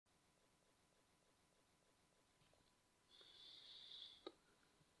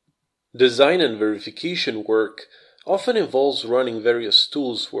Design and verification work often involves running various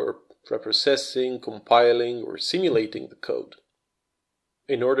tools for preprocessing, compiling, or simulating the code.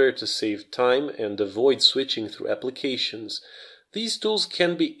 In order to save time and avoid switching through applications, these tools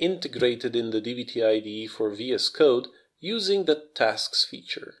can be integrated in the DVT IDE for VS Code using the Tasks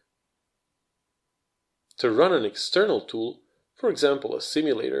feature. To run an external tool, for example a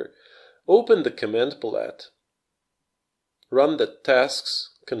simulator, open the command palette, run the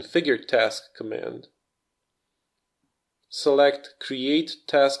Tasks Configure Task command, select Create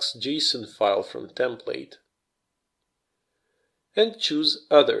Tasks JSON file from template, and choose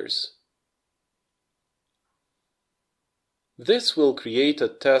Others. This will create a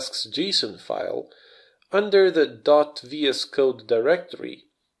Tasks JSON file under the .vscode directory,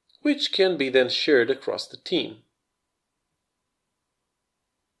 which can be then shared across the team.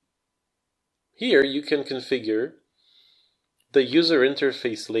 Here you can configure the user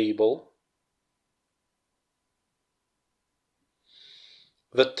interface label,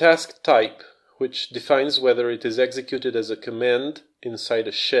 the task type, which defines whether it is executed as a command inside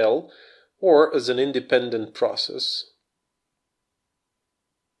a shell or as an independent process,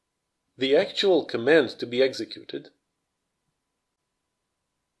 the actual command to be executed,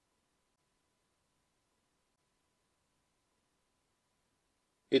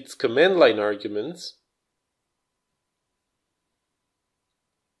 its command line arguments,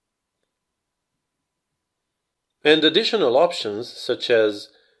 and additional options such as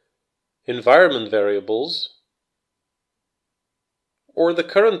environment variables or the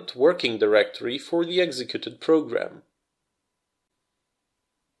current working directory for the executed program.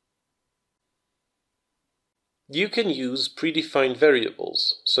 You can use predefined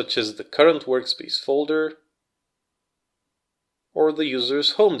variables such as the current workspace folder or the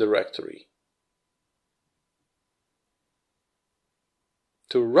user's home directory.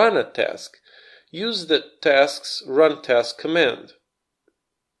 To run a task, use the Tasks Run Task command.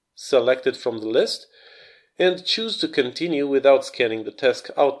 Select it from the list and choose to continue without scanning the task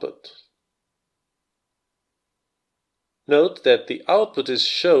output. Note that the output is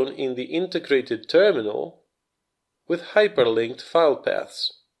shown in the integrated terminal with hyperlinked file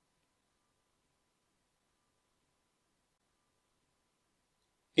paths.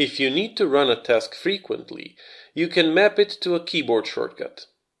 If you need to run a task frequently, you can map it to a keyboard shortcut.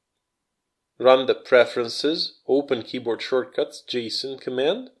 Run the Preferences Open Keyboard Shortcuts JSON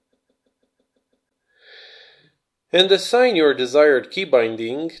command and assign your desired key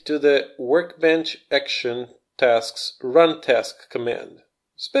binding to the Workbench Action Tasks Run Task command,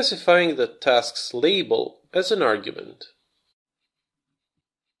 specifying the task's label as an argument.